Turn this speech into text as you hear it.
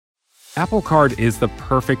Apple Card is the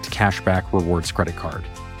perfect cashback rewards credit card.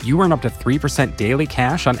 You earn up to 3% daily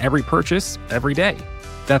cash on every purchase every day.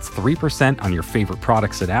 That's 3% on your favorite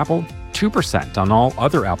products at Apple, 2% on all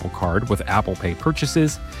other Apple Card with Apple Pay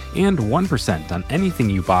purchases, and 1% on anything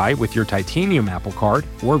you buy with your titanium Apple Card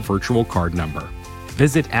or virtual card number.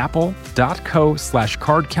 Visit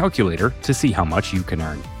apple.co/card calculator to see how much you can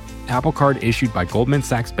earn. Apple Card issued by Goldman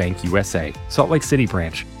Sachs Bank USA, Salt Lake City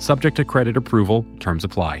branch, subject to credit approval, terms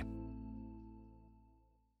apply.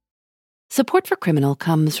 Support for Criminal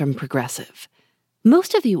comes from Progressive.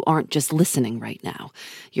 Most of you aren't just listening right now.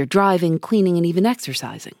 You're driving, cleaning, and even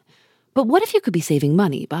exercising. But what if you could be saving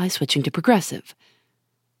money by switching to Progressive?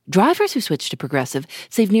 Drivers who switch to Progressive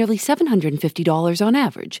save nearly $750 on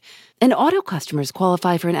average, and auto customers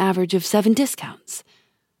qualify for an average of 7 discounts.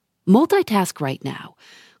 Multitask right now.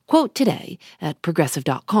 Quote today at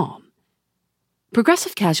Progressive.com.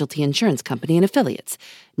 Progressive Casualty Insurance Company and Affiliates.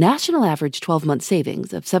 National average 12-month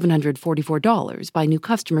savings of $744 by new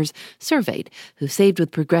customers surveyed who saved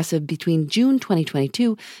with Progressive between June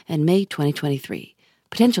 2022 and May 2023.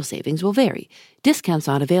 Potential savings will vary. Discounts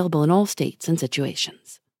not available in all states and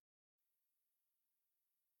situations.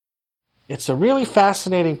 It's a really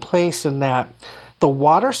fascinating place in that the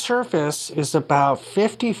water surface is about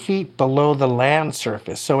 50 feet below the land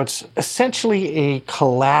surface. So it's essentially a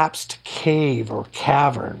collapsed cave or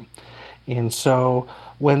cavern. And so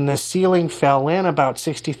when the ceiling fell in about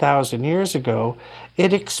 60,000 years ago,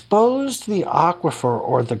 it exposed the aquifer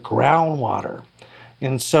or the groundwater.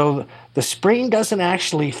 And so the spring doesn't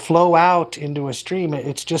actually flow out into a stream.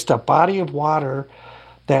 It's just a body of water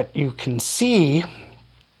that you can see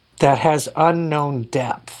that has unknown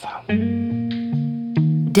depth.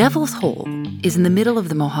 Devil's Hole is in the middle of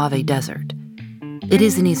the Mojave Desert. It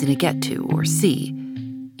isn't easy to get to or see.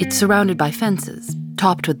 It's surrounded by fences,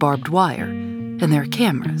 topped with barbed wire, and there are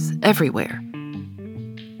cameras everywhere.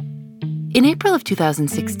 In April of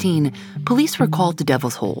 2016, police were called to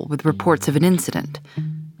Devil's Hole with reports of an incident.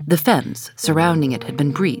 The fence surrounding it had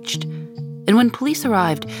been breached, and when police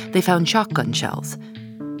arrived, they found shotgun shells.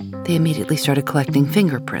 They immediately started collecting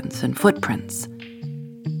fingerprints and footprints.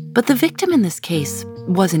 But the victim in this case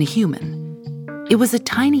wasn't a human. It was a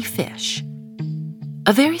tiny fish.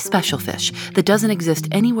 A very special fish that doesn't exist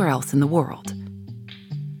anywhere else in the world.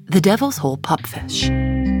 The Devil's Hole pupfish.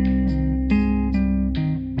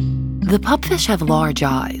 The pupfish have large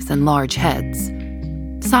eyes and large heads.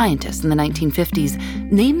 Scientists in the 1950s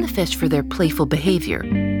named the fish for their playful behavior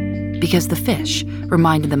because the fish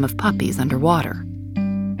reminded them of puppies underwater.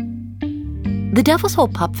 The Devil's Hole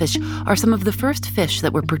pupfish are some of the first fish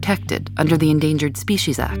that were protected under the Endangered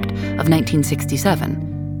Species Act of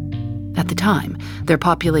 1967. At the time, their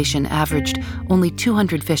population averaged only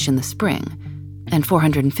 200 fish in the spring and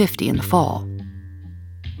 450 in the fall.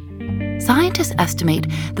 Scientists estimate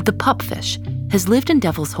that the pupfish has lived in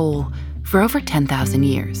Devil's Hole for over 10,000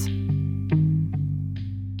 years.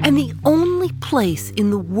 And the only place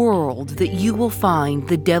in the world that you will find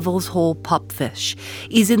the Devil's Hole pupfish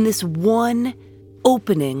is in this one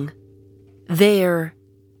opening there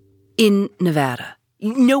in Nevada.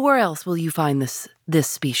 Nowhere else will you find this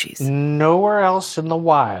species. Nowhere else in the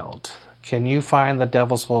wild can you find the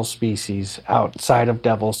Devil's Hole species outside of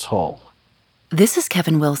Devil's Hole. This is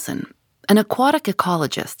Kevin Wilson, an aquatic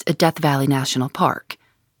ecologist at Death Valley National Park.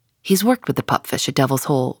 He's worked with the pupfish at Devil's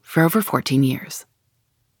Hole for over 14 years.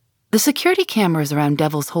 The security cameras around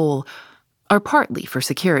Devil's Hole are partly for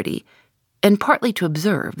security and partly to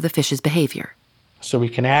observe the fish's behavior. So we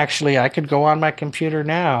can I could go on my computer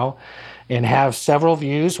now and have several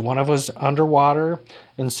views. One of us underwater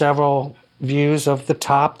and several views of the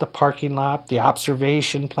top, the parking lot, the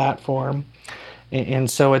observation platform.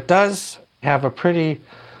 And so it does have a pretty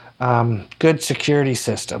good security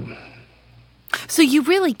system. So you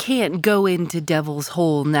really can't go into Devil's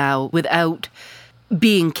Hole now without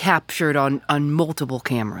being captured on multiple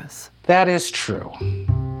cameras. That is true.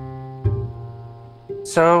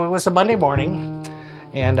 So it was a Monday morning,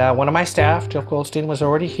 and one of my staff, Jeff Goldstein, was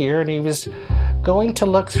already here, and he was going to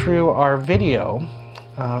look through our video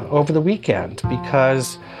over the weekend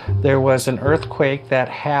because there was an earthquake that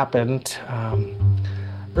happened.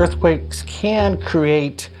 Earthquakes can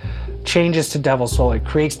create changes to Devil's Hole. It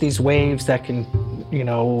creates these waves that can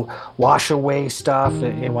wash away stuff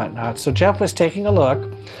and whatnot. So Jeff was taking a look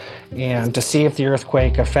and to see if the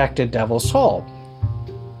earthquake affected Devil's Hole.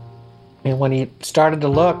 And when he started to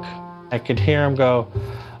look, I could hear him go,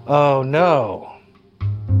 "Oh no."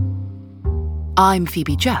 I'm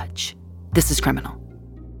Phoebe Judge. This is Criminal.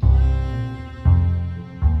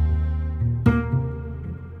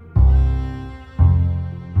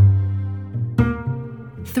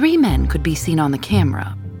 3 men could be seen on the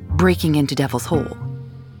camera breaking into Devil's Hole.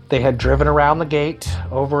 They had driven around the gate,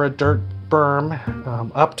 over a dirt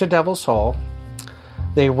berm, up to Devil's Hole.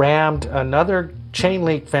 They rammed another chain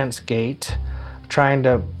link fence gate, trying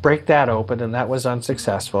to break that open, and that was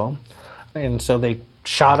unsuccessful. And so they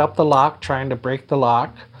shot up the lock, trying to break the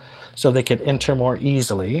lock so they could enter more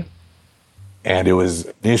easily. And it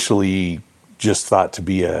was initially just thought to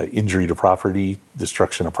be an injury to property,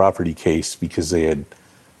 destruction of property case, because they had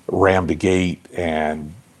rammed a gate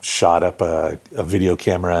and shot up a video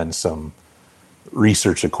camera and some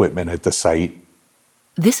research equipment at the site.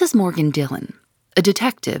 This is Morgan Dillon, a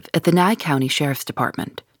detective at the Nye County Sheriff's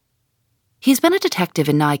Department. He's been a detective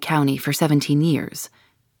in Nye County for 17 years.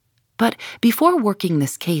 But before working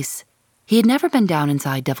this case, he had never been down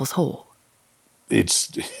inside Devil's Hole. It's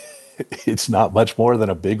not much more than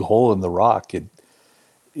a big hole in the rock.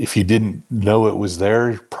 If you didn't know it was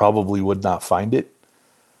there, probably would not find it.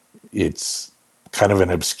 It's kind of an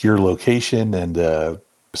obscure location, and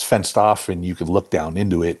it's fenced off, and you could look down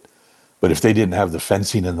into it. But if they didn't have the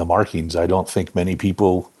fencing and the markings, I don't think many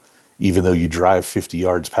people, even though you drive 50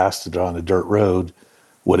 yards past it on a dirt road,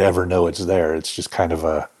 would ever know it's there. It's just kind of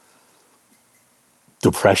a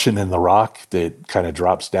depression in the rock that kind of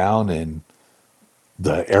drops down, and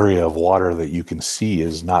the area of water that you can see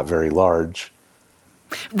is not very large.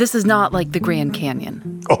 This is not like the Grand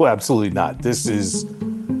Canyon. Oh, absolutely not. This is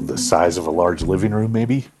the size of a large living room,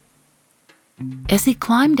 maybe. As he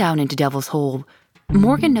climbed down into Devil's Hole,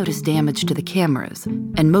 Morgan noticed damage to the cameras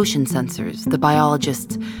and motion sensors the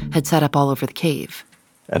biologists had set up all over the cave.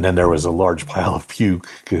 And then there was a large pile of puke,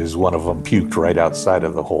 because one of them puked right outside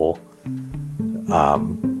of the hole.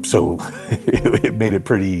 So it made it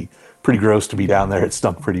pretty gross to be down there. It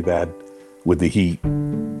stunk pretty bad with the heat.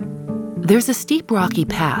 There's a steep rocky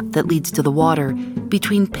path that leads to the water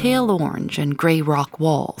between pale orange and gray rock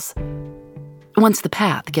walls. Once the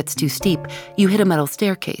path gets too steep, you hit a metal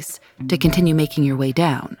staircase to continue making your way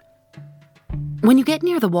down. When you get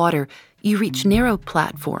near the water, you reach narrow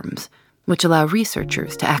platforms, which allow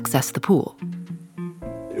researchers to access the pool.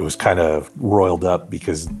 It was kind of roiled up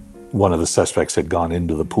because one of the suspects had gone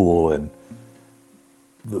into the pool, and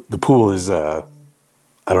the pool is, I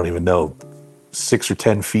don't even know, 6 or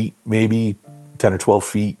 10 feet, maybe 10 or 12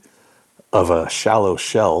 feet of a shallow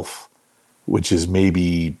shelf, which is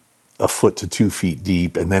maybe a foot to 2 feet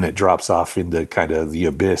deep, and then it drops off into kind of the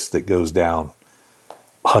abyss that goes down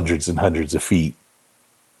hundreds and hundreds of feet.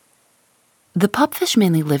 The pupfish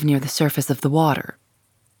mainly live near the surface of the water,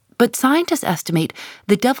 but scientists estimate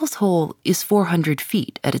the Devil's Hole is 400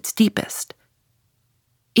 feet at its deepest.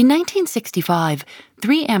 In 1965,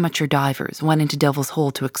 3 amateur divers went into Devil's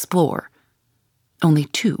Hole to explore. Only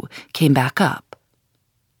 2 came back up.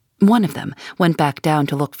 One of them went back down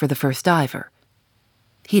to look for the first diver.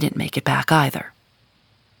 He didn't make it back either.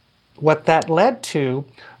 What that led to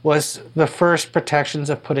was the first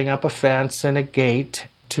protections of putting up a fence and a gate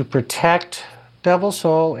to protect Devil's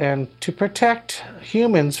Hole and to protect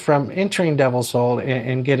humans from entering Devil's Hole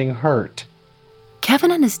and getting hurt.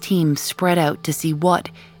 Kevin and his team spread out to see what,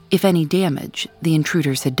 if any, damage the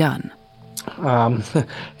intruders had done.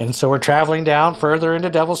 And so we're traveling down further into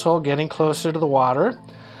Devil's Hole, getting closer to the water.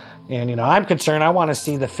 And, I'm concerned. I want to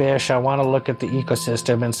see the fish. I want to look at the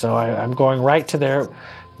ecosystem. And so I'm going right to there.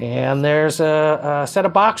 And there's a set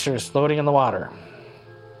of boxers floating in the water.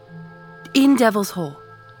 In Devil's Hole.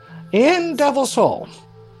 In Devil's Hole.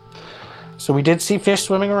 So we did see fish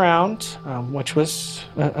swimming around, which was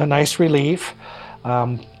a nice relief.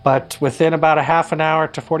 But within about a half an hour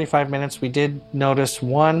to 45 minutes, we did notice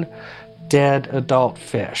one dead adult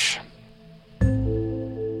fish.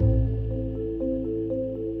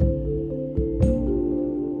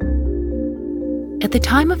 At the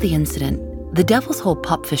time of the incident, the Devil's Hole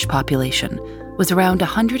pupfish population was around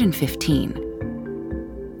 115.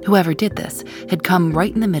 Whoever did this had come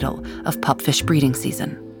right in the middle of pupfish breeding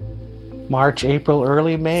season. March, April,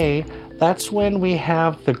 early May, that's when we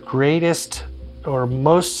have the greatest or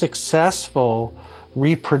most successful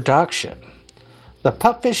reproduction. The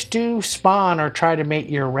pupfish do spawn or try to mate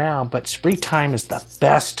year-round, but springtime is the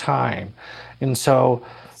best time. And so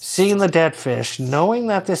seeing the dead fish, knowing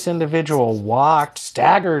that this individual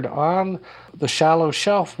staggered on the shallow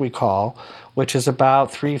shelf we call, which is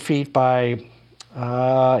about 3 feet by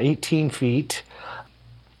 18 feet,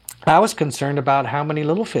 I was concerned about how many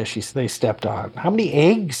little fish they stepped on. How many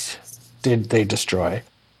eggs did they destroy?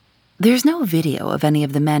 There's no video of any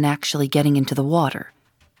of the men actually getting into the water.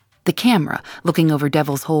 The camera looking over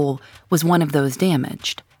Devil's Hole was one of those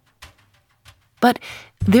damaged. But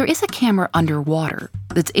there is a camera underwater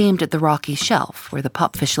that's aimed at the rocky shelf where the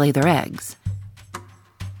pupfish lay their eggs.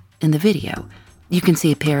 In the video, you can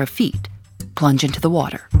see a pair of feet plunge into the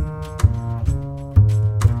water.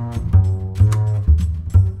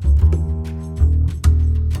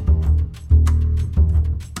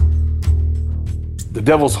 The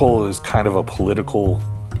Devil's Hole is kind of a political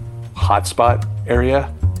hotspot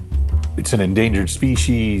area. It's an endangered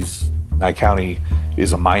species. Nye County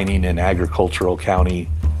is a mining and agricultural county.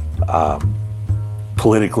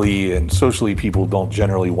 Politically and socially, people don't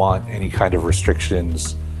generally want any kind of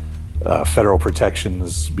restrictions, federal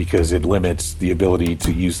protections, because it limits the ability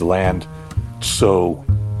to use the land. So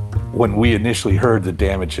when we initially heard the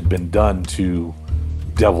damage had been done to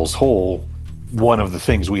Devil's Hole, one of the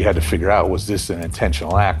things we had to figure out, was this an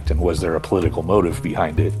intentional act, and was there a political motive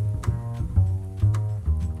behind it?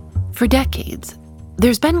 For decades,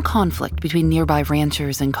 there's been conflict between nearby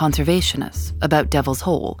ranchers and conservationists about Devil's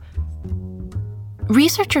Hole.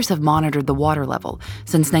 Researchers have monitored the water level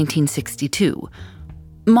since 1962,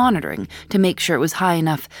 monitoring to make sure it was high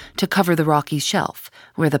enough to cover the rocky shelf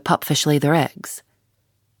where the pupfish lay their eggs.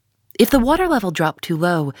 If the water level dropped too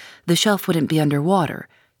low, the shelf wouldn't be underwater,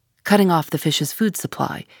 cutting off the fish's food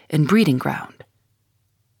supply and breeding ground.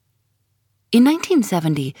 In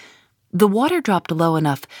 1970, the water dropped low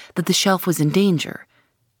enough that the shelf was in danger,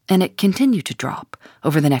 and it continued to drop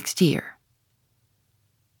over the next year.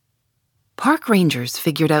 Park rangers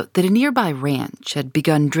figured out that a nearby ranch had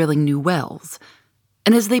begun drilling new wells,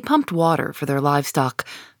 and as they pumped water for their livestock,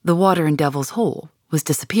 the water in Devil's Hole was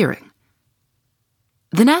disappearing.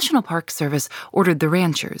 The National Park Service ordered the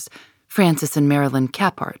ranchers, Francis and Marilyn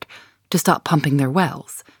Caphart, to stop pumping their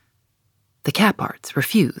wells. The Capharts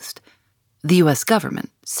refused. The U.S. government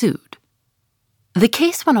sued. The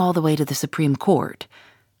case went all the way to the Supreme Court.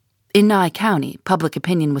 In Nye County, public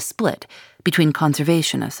opinion was split between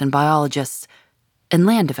conservationists and biologists, and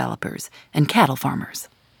land developers and cattle farmers.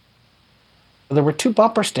 There were 2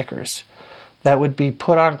 bumper stickers that would be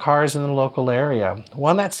put on cars in the local area.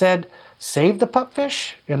 One that said, "Save the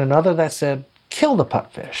pupfish," and another that said, "Kill the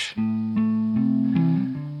pupfish."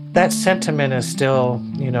 That sentiment is still,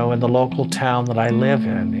 in the local town that I live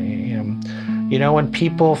in. When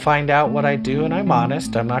people find out what I do, and I'm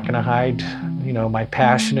honest, I'm not going to hide, my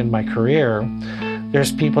passion and my career.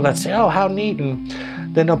 There's people that say, "Oh, how neat." And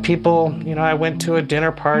then people, I went to a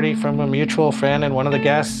dinner party from a mutual friend, and one of the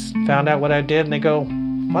guests found out what I did, and they go,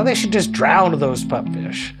 "Well, they should just drown those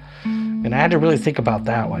pupfish." And I had to really think about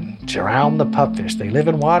that one. Drown the pupfish. They live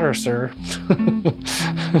in water, sir.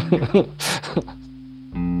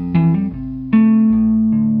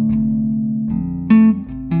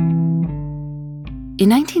 In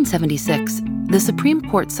 1976, the Supreme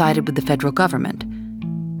Court sided with the federal government.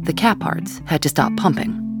 The Capharts had to stop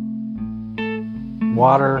pumping.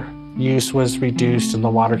 Water use was reduced and the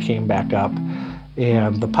water came back up,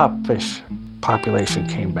 and the pupfish population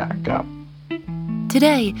came back up.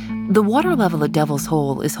 Today, the water level at Devil's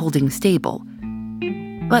Hole is holding stable.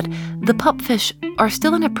 But the pupfish are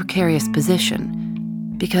still in a precarious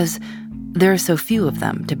position because there are so few of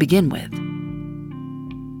them to begin with.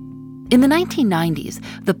 In the 1990s,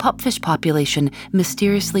 the pupfish population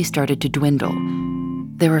mysteriously started to dwindle.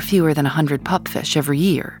 There were fewer than 100 pupfish every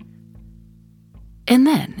year. And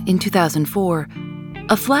then, in 2004,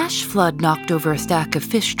 a flash flood knocked over a stack of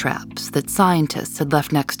fish traps that scientists had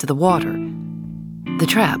left next to the water. The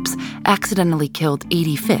traps accidentally killed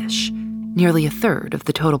 80 fish, nearly a third of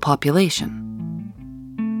the total population.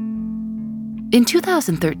 In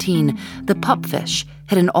 2013, the pupfish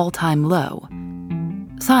hit an all-time low.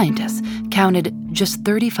 Scientists counted just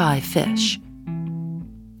 35 fish.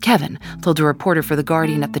 Kevin told a reporter for The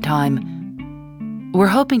Guardian at the time, "We're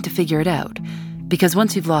hoping to figure it out, because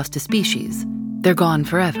once you've lost a species, they're gone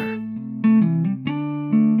forever."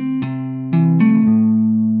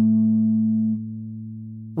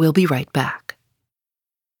 We'll be right back.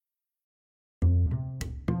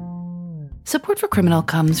 Support for Criminal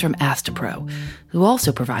comes from Astapro, who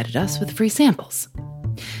also provided us with free samples.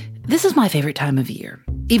 This is my favorite time of year,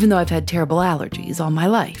 even though I've had terrible allergies all my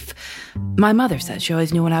life. My mother said she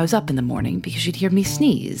always knew when I was up in the morning because she'd hear me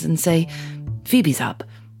sneeze and say, "Phoebe's up."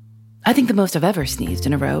 I think the most I've ever sneezed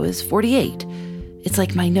in a row is 48. It's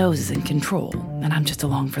like my nose is in control, and I'm just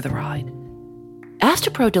along for the ride.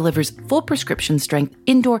 Astapro delivers full prescription strength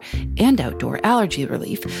indoor and outdoor allergy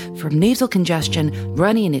relief from nasal congestion,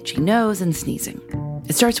 runny and itchy nose, and sneezing.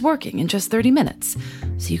 It starts working in just 30 minutes,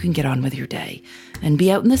 so you can get on with your day and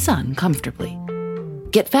be out in the sun comfortably.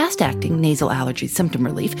 Get fast-acting nasal allergy symptom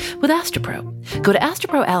relief with Astapro. Go to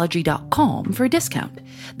astaproallergy.com for a discount.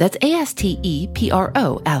 That's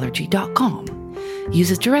ASTEPRO allergy.com.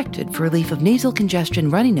 Use as directed for relief of nasal congestion,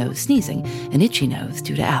 runny nose, sneezing, and itchy nose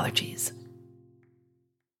due to allergies.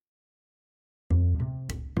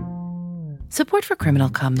 Support for Criminal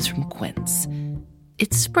comes from Quince.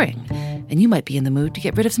 It's spring, and you might be in the mood to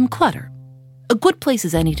get rid of some clutter. A good place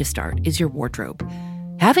as any to start is your wardrobe.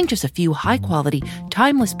 Having just a few high-quality,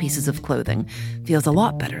 timeless pieces of clothing feels a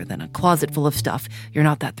lot better than a closet full of stuff you're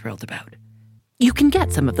not that thrilled about. You can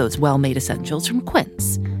get some of those well-made essentials from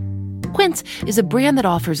Quince. Quince is a brand that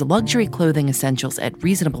offers luxury clothing essentials at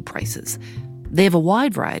reasonable prices. They have a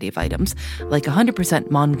wide variety of items, like 100%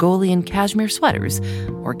 Mongolian cashmere sweaters,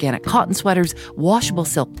 organic cotton sweaters, washable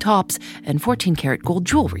silk tops, and 14-karat gold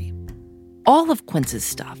jewelry. All of Quince's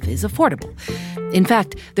stuff is affordable. In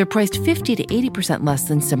fact, they're priced 50 to 80% less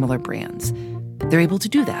than similar brands. They're able to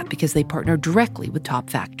do that because they partner directly with top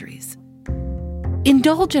factories.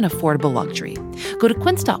 Indulge in affordable luxury. Go to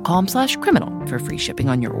quince.com/criminal for free shipping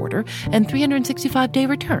on your order and 365-day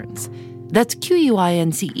returns. That's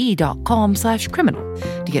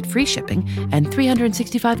QUINCE.com/criminal to get free shipping and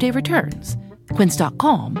 365-day returns.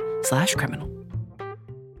 Quince.com/criminal.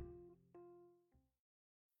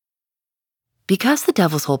 Because the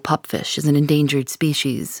devil's hole pupfish is an endangered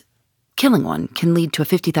species, killing one can lead to a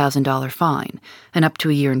 $50,000 fine and up to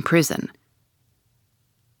a year in prison.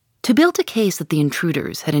 To build a case that the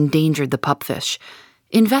intruders had endangered the pupfish,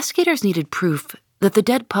 investigators needed proof that the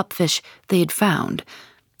dead pupfish they had found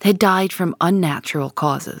had died from unnatural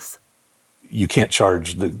causes. You can't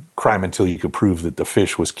charge the crime until you could prove that the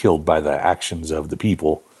fish was killed by the actions of the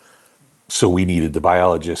people. So we needed the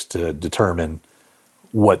biologist to determine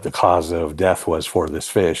what the cause of death was for this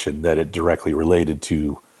fish and that it directly related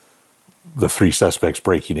to the three suspects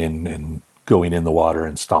breaking in and going in the water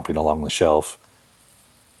and stomping along the shelf.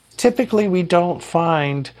 Typically, we don't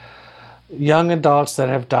find young adults that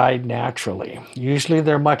have died naturally. Usually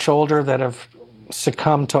they're much older that have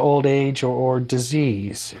succumbed to old age or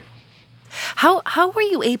disease. How were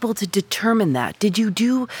you able to determine that? Did you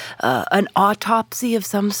do an autopsy of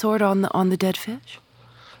some sort on the dead fish?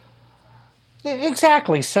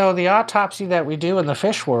 Exactly. So the autopsy that we do in the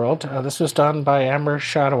fish world, this was done by Amber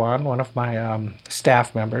Shadawan, one of my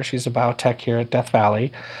staff members. She's a biotech here at Death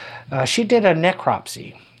Valley. She did a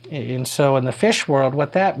necropsy. And so in the fish world,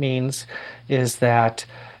 what that means is that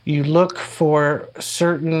you look for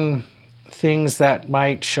certain things that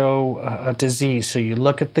might show a disease. So you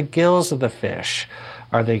look at the gills of the fish.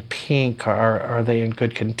 Are they pink? Are they in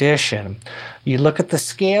good condition? You look at the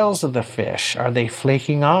scales of the fish. Are they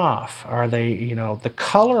flaking off? Are they, the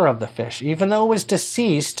color of the fish? Even though it was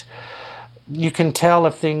deceased, you can tell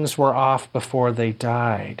if things were off before they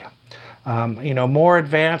died. More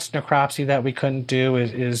advanced necropsy that we couldn't do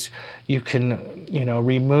is you can,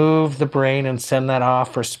 remove the brain and send that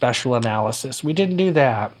off for special analysis. We didn't do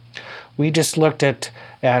that. We just looked at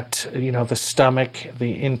the stomach,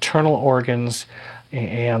 the internal organs,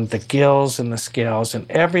 and the gills and the scales,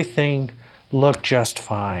 and everything looked just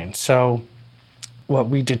fine. So what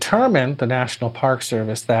we determined, the National Park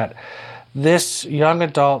Service, that this young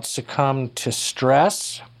adult succumbed to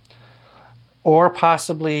stress or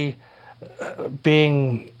possibly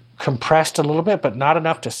being compressed a little bit, but not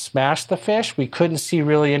enough to smash the fish. We couldn't see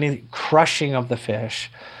really any crushing of the fish.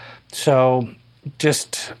 So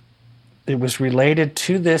it was related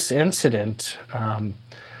to this incident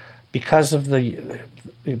because of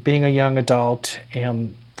it being a young adult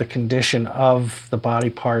and the condition of the body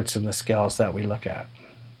parts and the scales that we look at.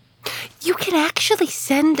 You can actually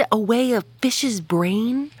send away a fish's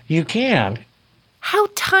brain? You can. How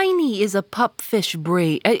tiny is a pupfish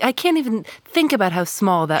brain? I can't even think about how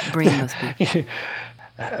small that brain must be.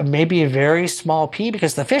 Maybe a very small pea,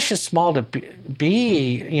 because the fish is small to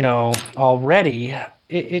be already.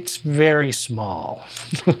 It's very small.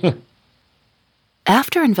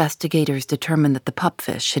 After investigators determined that the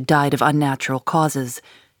pupfish had died of unnatural causes,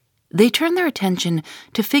 they turned their attention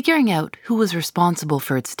to figuring out who was responsible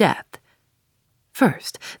for its death.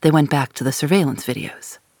 First, they went back to the surveillance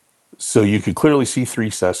videos. So you could clearly see three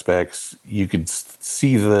suspects. You could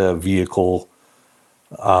see the vehicle.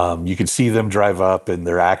 You could see them drive up and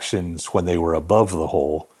their actions when they were above the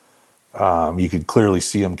hole. You could clearly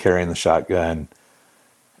see them carrying the shotgun.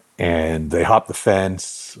 And they hopped the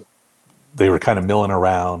fence. They were kind of milling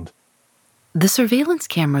around. The surveillance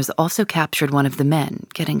cameras also captured one of the men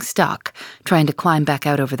getting stuck, trying to climb back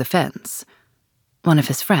out over the fence. One of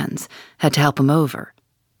his friends had to help him over.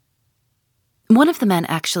 One of the men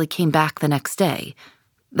actually came back the next day.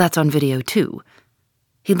 That's on video too.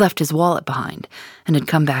 He'd left his wallet behind and had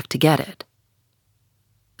come back to get it.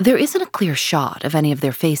 There isn't a clear shot of any of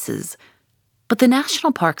their faces, but the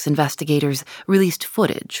National Park's investigators released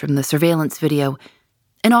footage from the surveillance video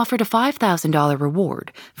and offered a $5,000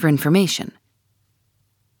 reward for information.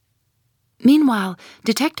 Meanwhile,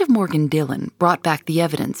 Detective Morgan Dillon brought back the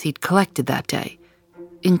evidence he'd collected that day,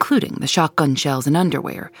 including the shotgun shells and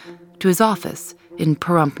underwear, to his office in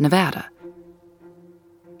Pahrump, Nevada.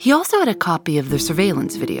 He also had a copy of the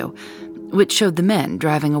surveillance video, which showed the men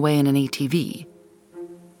driving away in an ATV.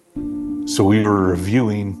 So we were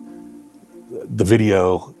reviewing the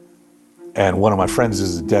video, and one of my friends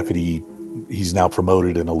is a deputy. He's now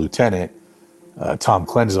promoted and a lieutenant, Tom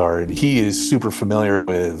Klenzar, and he is super familiar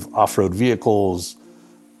with off-road vehicles.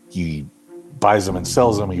 He buys them and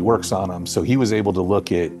sells them. He works on them. So he was able to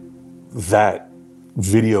look at that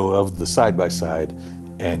video of the side-by-side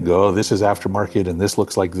and go, oh, this is aftermarket, and this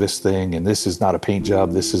looks like this thing, and this is not a paint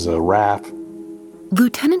job, this is a wrap.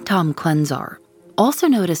 Lieutenant Tom Klenzar also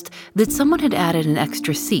noticed that someone had added an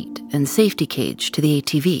extra seat and safety cage to the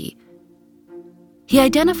ATV. He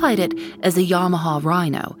identified it as a Yamaha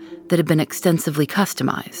Rhino that had been extensively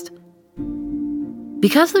customized.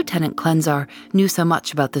 Because Lieutenant Klenzar knew so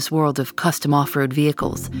much about this world of custom off-road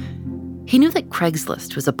vehicles, he knew that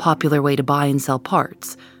Craigslist was a popular way to buy and sell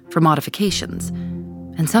parts for modifications,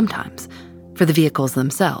 and sometimes for the vehicles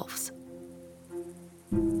themselves.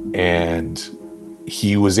 And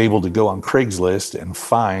he was able to go on Craigslist and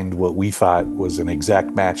find what we thought was an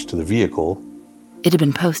exact match to the vehicle. It had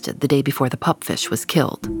been posted the day before the Pupfish was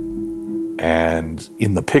killed. And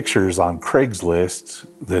in the pictures on Craigslist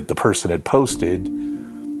that the person had posted,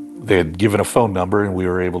 they had given a phone number, and we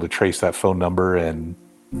were able to trace that phone number. And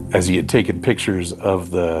as he had taken pictures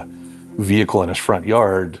of the vehicle in his front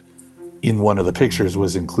yard, in one of the pictures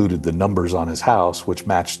was included the numbers on his house, which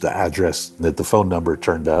matched the address that the phone number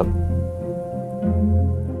turned up.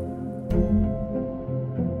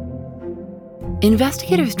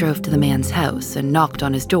 Investigators drove to the man's house and knocked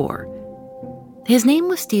on his door. His name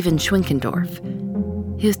was Steven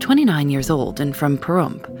Schwinkendorf. He was 29 years old and from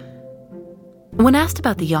Pahrump. When asked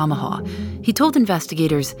about the Yamaha, he told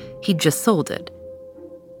investigators he'd just sold it.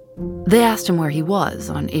 They asked him where he was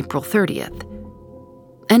on April 30th,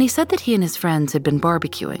 and he said that he and his friends had been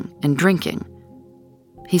barbecuing and drinking.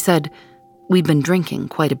 He said, "We'd been drinking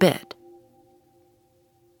quite a bit."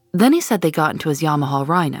 Then he said they got into his Yamaha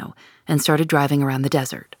Rhino and started driving around the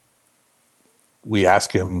desert. We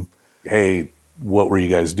asked him, hey, what were you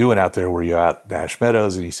guys doing out there? Were you out in Ash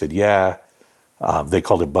Meadows? And he said, yeah. They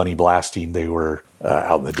called it bunny blasting. They were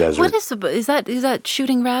out in the desert. What is that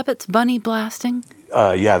shooting rabbits, bunny blasting?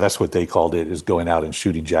 Yeah, that's what they called it, is going out and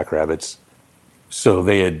shooting jackrabbits. So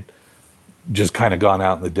they had just kind of gone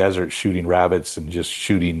out in the desert shooting rabbits and just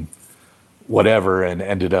shooting whatever, and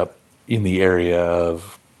ended up in the area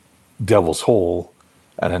of Devil's Hole.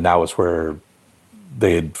 And then that was where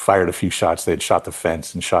they had fired a few shots. They had shot the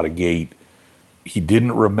fence and shot a gate. He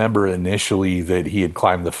didn't remember initially that he had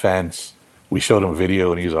climbed the fence. We showed him a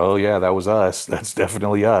video, and he was, oh, yeah, that was us. That's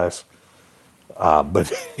definitely us.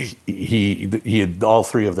 But he had, all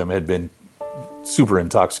three of them had been super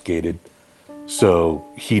intoxicated. So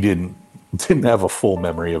he didn't have a full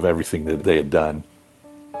memory of everything that they had done.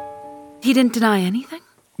 He didn't deny anything?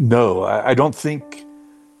 No, I don't think.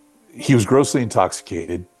 He was grossly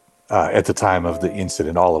intoxicated at the time of the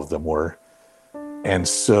incident. All of them were. And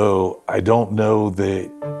so I don't know that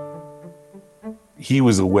he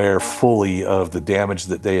was aware fully of the damage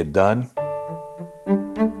that they had done.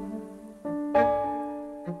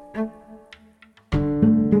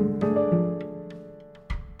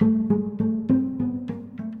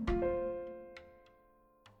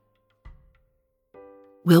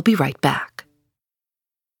 We'll be right back.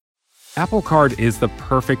 Apple Card is the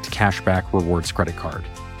perfect cashback rewards credit card.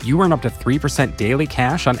 You earn up to 3% daily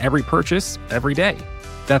cash on every purchase every day.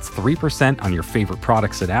 That's 3% on your favorite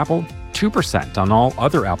products at Apple, 2% on all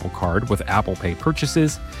other Apple Card with Apple Pay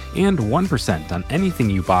purchases, and 1% on anything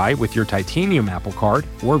you buy with your titanium Apple Card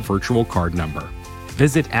or virtual card number.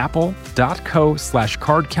 Visit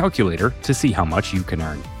apple.co/card calculator to see how much you can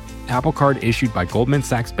earn. Apple Card issued by Goldman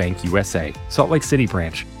Sachs Bank USA, Salt Lake City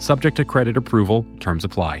branch, subject to credit approval, terms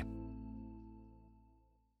apply.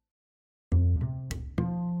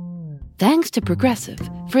 Thanks to Progressive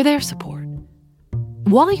for their support.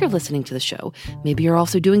 While you're listening to the show, maybe you're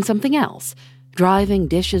also doing something else. Driving,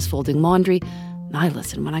 dishes, folding laundry. I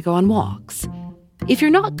listen when I go on walks. If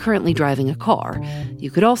you're not currently driving a car,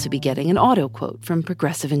 you could also be getting an auto quote from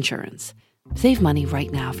Progressive Insurance. Save money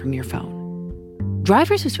right now from your phone.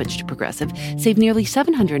 Drivers who switch to Progressive save nearly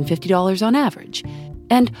 $750 on average.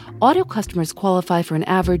 And auto customers qualify for an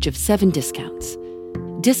average of 7 discounts.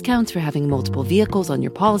 Discounts for having multiple vehicles on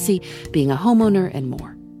your policy, being a homeowner, and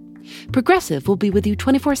more. Progressive will be with you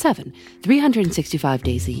 24/7, 365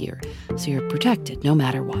 days a year, so you're protected no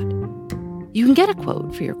matter what. You can get a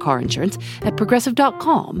quote for your car insurance at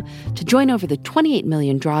Progressive.com to join over the 28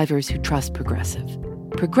 million drivers who trust Progressive.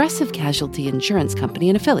 Progressive Casualty Insurance Company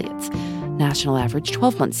and Affiliates. National average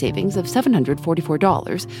 12-month savings of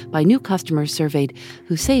 $744 by new customers surveyed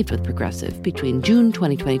who saved with Progressive between June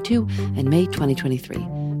 2022 and May 2023.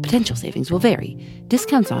 Potential savings will vary.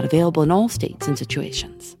 Discounts not available in all states and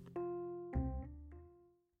situations.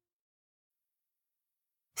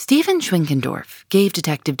 Stephen Schwinkendorf gave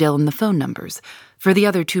Detective Dillon the phone numbers for the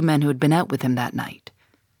other two men who had been out with him that night.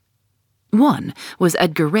 One was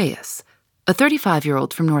Edgar Reyes, a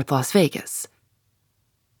 35-year-old from North Las Vegas.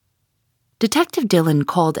 Detective Dillon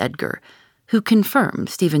called Edgar, who confirmed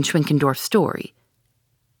Stephen Schwinkendorf's story.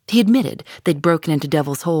 He admitted they'd broken into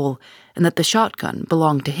Devil's Hole and that the shotgun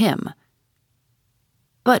belonged to him.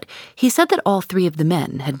 But he said that all three of the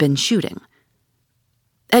men had been shooting.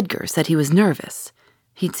 Edgar said he was nervous.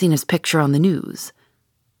 He'd seen his picture on the news.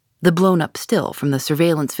 The blown-up still from the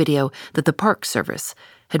surveillance video that the Park Service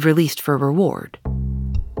had released for a reward.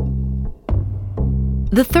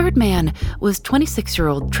 The third man was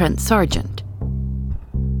 26-year-old Trent Sargent.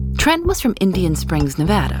 Trent was from Indian Springs,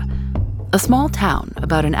 Nevada, a small town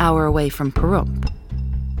about an hour away from Pahrump.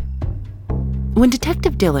 When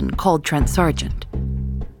Detective Dillon called Trent Sargent,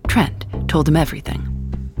 Trent told him everything.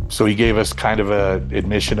 So he gave us kind of an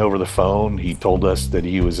admission over the phone. He told us that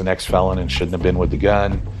he was an ex-felon and shouldn't have been with the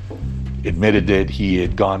gun, admitted that he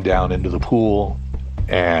had gone down into the pool,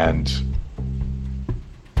 and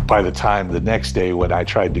by the time the next day when I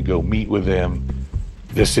tried to go meet with him,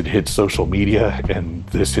 this had hit social media and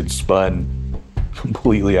this had spun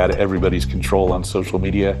completely out of everybody's control on social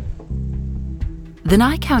media. The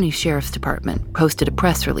Nye County Sheriff's Department posted a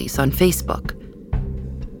press release on Facebook.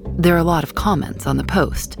 There are a lot of comments on the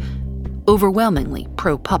post, overwhelmingly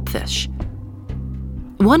pro-Pupfish.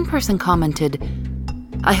 One person commented,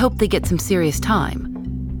 "I hope they get some serious time."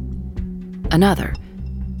 Another,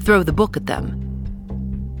 "Throw the book at them."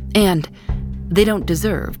 And they don't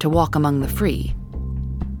deserve to walk among the free.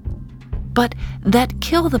 But that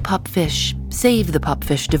kill the pupfish, save the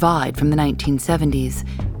pupfish divide from the 1970s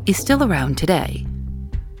is still around today.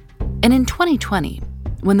 And in 2020,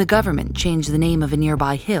 when the government changed the name of a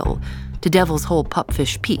nearby hill to Devil's Hole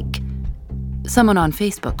Pupfish Peak, someone on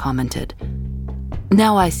Facebook commented,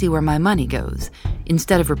 "Now I see where my money goes,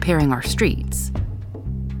 instead of repairing our streets."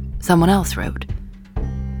 Someone else wrote,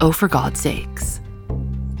 "Oh, for God's sakes."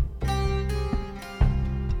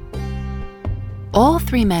 All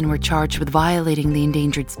three men were charged with violating the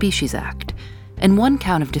Endangered Species Act and one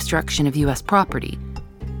count of destruction of U.S. property.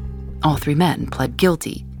 All three men pled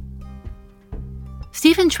guilty.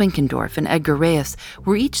 Stephen Schwinkendorf and Edgar Reyes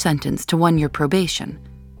were each sentenced to 1 year probation.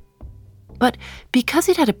 But because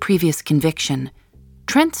he'd had a previous conviction,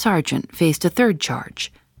 Trent Sargent faced a third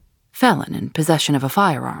charge, felon in possession of a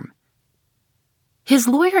firearm. His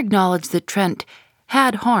lawyer acknowledged that Trent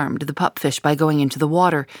had harmed the pupfish by going into the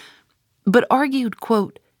water, but argued,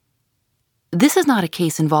 quote, "This is not a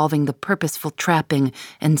case involving the purposeful trapping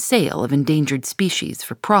and sale of endangered species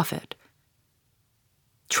for profit."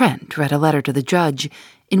 Trent read a letter to the judge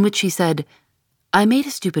in which he said, "I made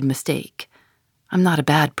a stupid mistake. I'm not a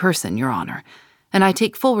bad person, Your Honor, and I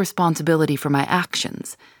take full responsibility for my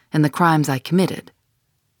actions and the crimes I committed."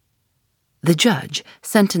 The judge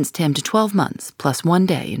sentenced him to 12 months plus 1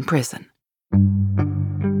 day in prison.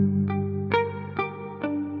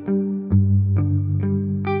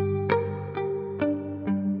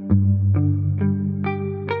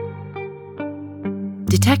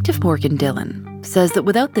 Detective Morgan Dillon says that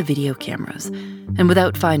without the video cameras and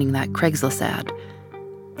without finding that Craigslist ad,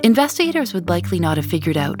 investigators would likely not have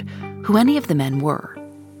figured out who any of the men were.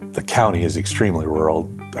 The county is extremely rural.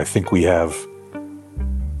 I think we have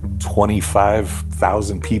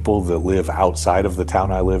 25,000 people that live outside of the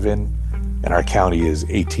town I live in, and our county is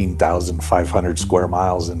 18,500 square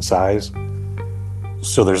miles in size.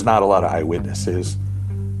 So there's not a lot of eyewitnesses.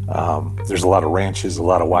 There's a lot of ranches, a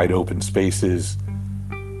lot of wide open spaces.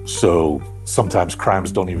 So sometimes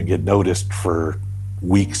crimes don't even get noticed for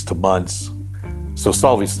weeks to months. So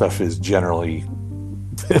solving stuff is generally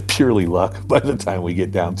purely luck by the time we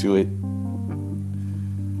get down to it.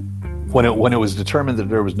 When it was determined that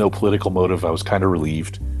there was no political motive, I was kind of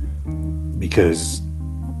relieved because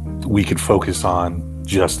we could focus on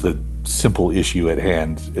just the simple issue at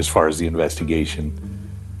hand as far as the investigation.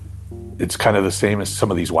 It's kind of the same as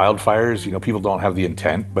some of these wildfires. You know, people don't have the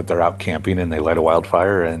intent, but they're out camping and they light a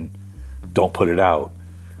wildfire and don't put it out.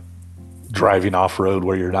 Driving off-road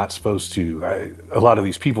where you're not supposed to. A lot of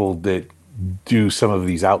these people that do some of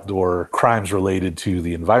these outdoor crimes related to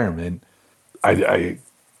the environment, I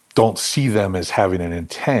don't see them as having an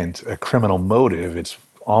intent, a criminal motive. It's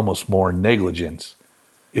almost more negligence.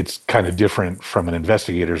 It's kind of different from an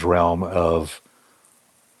investigator's realm of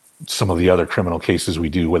some of the other criminal cases we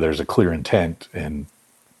do where there's a clear intent and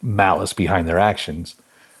malice behind their actions.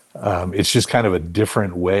 It's just kind of a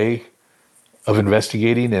different way of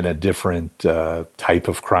investigating and a different type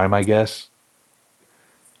of crime, I guess.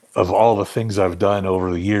 Of all the things I've done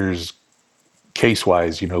over the years,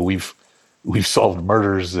 case-wise, we've solved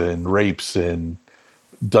murders and rapes and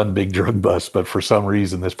done big drug busts, but for some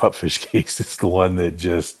reason, this Pupfish case is the one that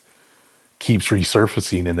just keeps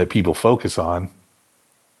resurfacing and that people focus on.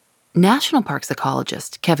 National Park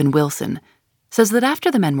ecologist Kevin Wilson says that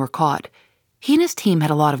after the men were caught, he and his team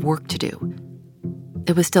had a lot of work to do.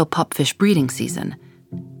 It was still pupfish breeding season,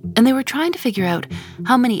 and they were trying to figure out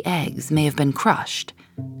how many eggs may have been crushed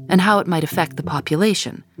and how it might affect the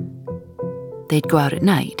population. They'd go out at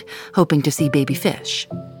night, hoping to see baby fish.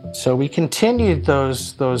 So we continued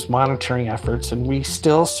those monitoring efforts, and we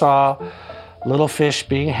still saw little fish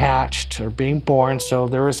being hatched or being born. So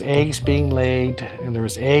there was eggs being laid, and there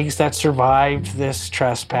was eggs that survived this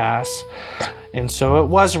trespass. And so it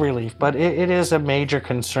was a relief, but it is a major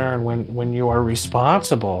concern when you are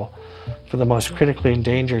responsible for the most critically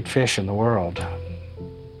endangered fish in the world.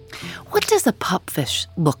 What does a pupfish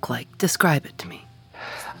look like? Describe it to me.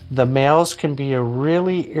 The males can be a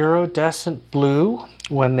really iridescent blue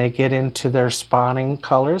when they get into their spawning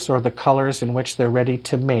colors or the colors in which they're ready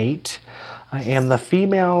to mate. And the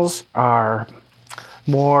females are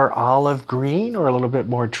more olive green or a little bit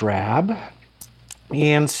more drab.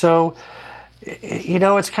 And so,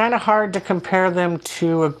 it's kind of hard to compare them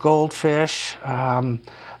to a goldfish,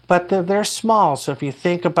 but they're small. So if you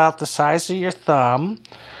think about the size of your thumb,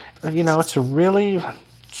 it's a really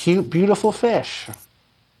cute, beautiful fish.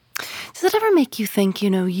 Does it ever make you think,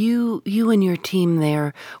 you and your team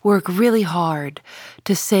there work really hard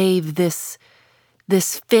to save this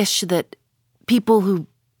fish that people who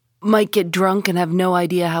might get drunk and have no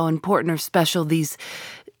idea how important or special this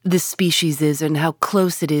species is and how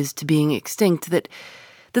close it is to being extinct, that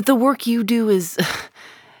the work you do is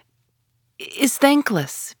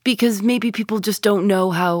thankless because maybe people just don't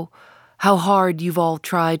know how hard you've all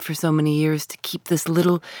tried for so many years to keep this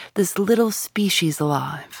little species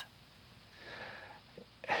alive?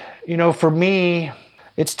 For me,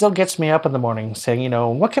 it still gets me up in the morning saying,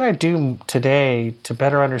 what can I do today to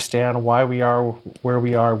better understand why we are where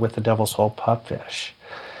we are with the Devil's Hole pupfish?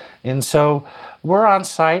 And so we're on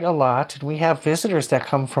site a lot, and we have visitors that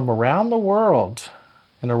come from around the world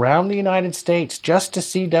and around the United States just to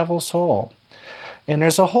see Devil's Hole. And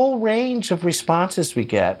there's a whole range of responses we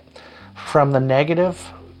get from the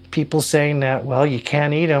negative, people saying that, well, you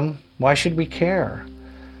can't eat them, why should we care?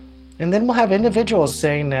 And then we'll have individuals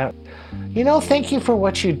saying that, thank you for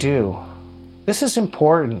what you do. This is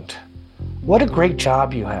important. What a great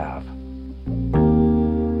job you have.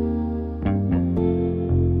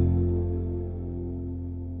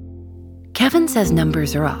 Kevin says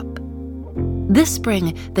numbers are up. This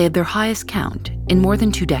spring, they had their highest count in more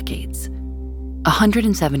than 2 decades,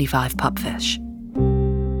 175 pupfish.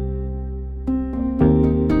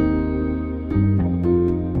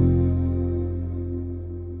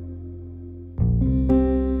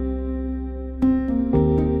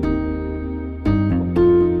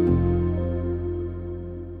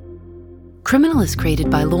 Criminal is created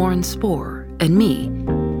by Lauren Spohr and me.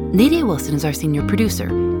 Nadia Wilson is our senior producer.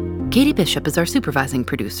 Katie Bishop is our supervising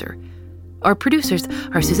producer. Our producers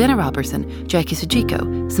are Susanna Robertson, Jackie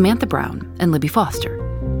Sujiko, Samantha Brown, and Libby Foster.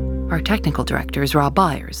 Our technical director is Rob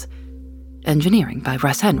Byers. Engineering by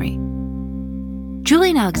Russ Henry.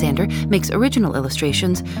 Julian Alexander makes original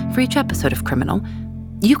illustrations for each episode of Criminal.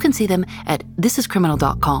 You can see them at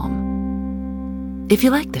thisiscriminal.com. If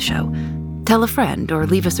you like the show, tell a friend or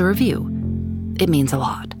leave us a review. It means a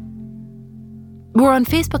lot. We're on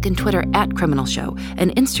Facebook and Twitter at Criminal Show and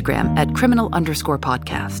Instagram at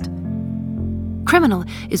Criminal_podcast. Criminal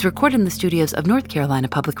is recorded in the studios of North Carolina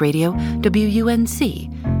Public Radio, WUNC.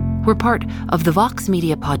 We're part of the Vox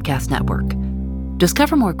Media Podcast Network.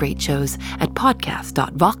 Discover more great shows at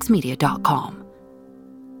podcast.voxmedia.com.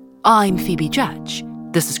 I'm Phoebe Judge.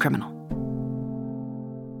 This is Criminal.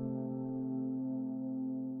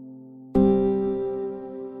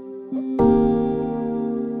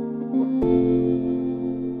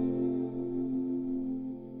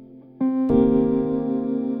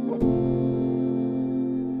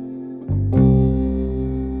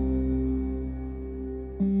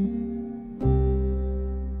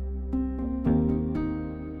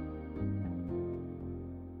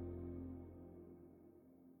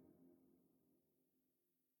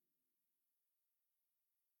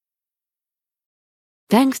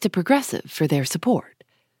 Thanks to Progressive for their support.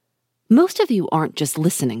 Most of you aren't just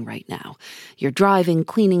listening right now. You're driving,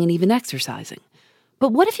 cleaning, and even exercising.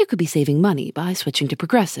 But what if you could be saving money by switching to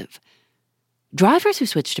Progressive? Drivers who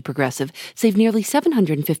switch to Progressive save nearly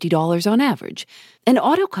 $750 on average, and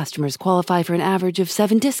auto customers qualify for an average of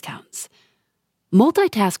 7 discounts.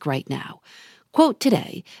 Multitask right now. Quote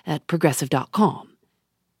today at Progressive.com.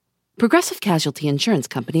 Progressive Casualty Insurance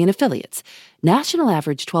Company and Affiliates. National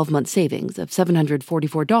average 12-month savings of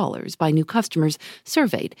 $744 by new customers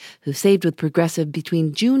surveyed who saved with Progressive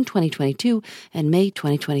between June 2022 and May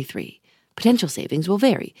 2023. Potential savings will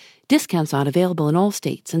vary. Discounts not available in all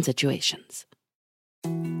states and situations.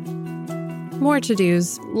 More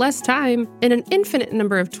to-dos, less time, and an infinite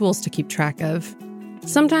number of tools to keep track of.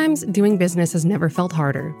 Sometimes doing business has never felt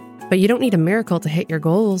harder, but you don't need a miracle to hit your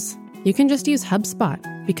goals. You can just use HubSpot,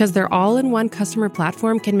 because their all-in-one customer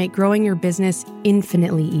platform can make growing your business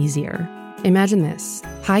infinitely easier. Imagine this: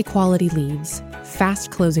 high-quality leads, fast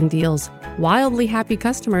closing deals, wildly happy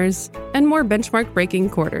customers, and more benchmark-breaking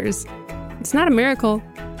quarters. It's not a miracle,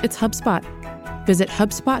 it's HubSpot. Visit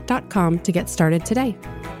HubSpot.com to get started today.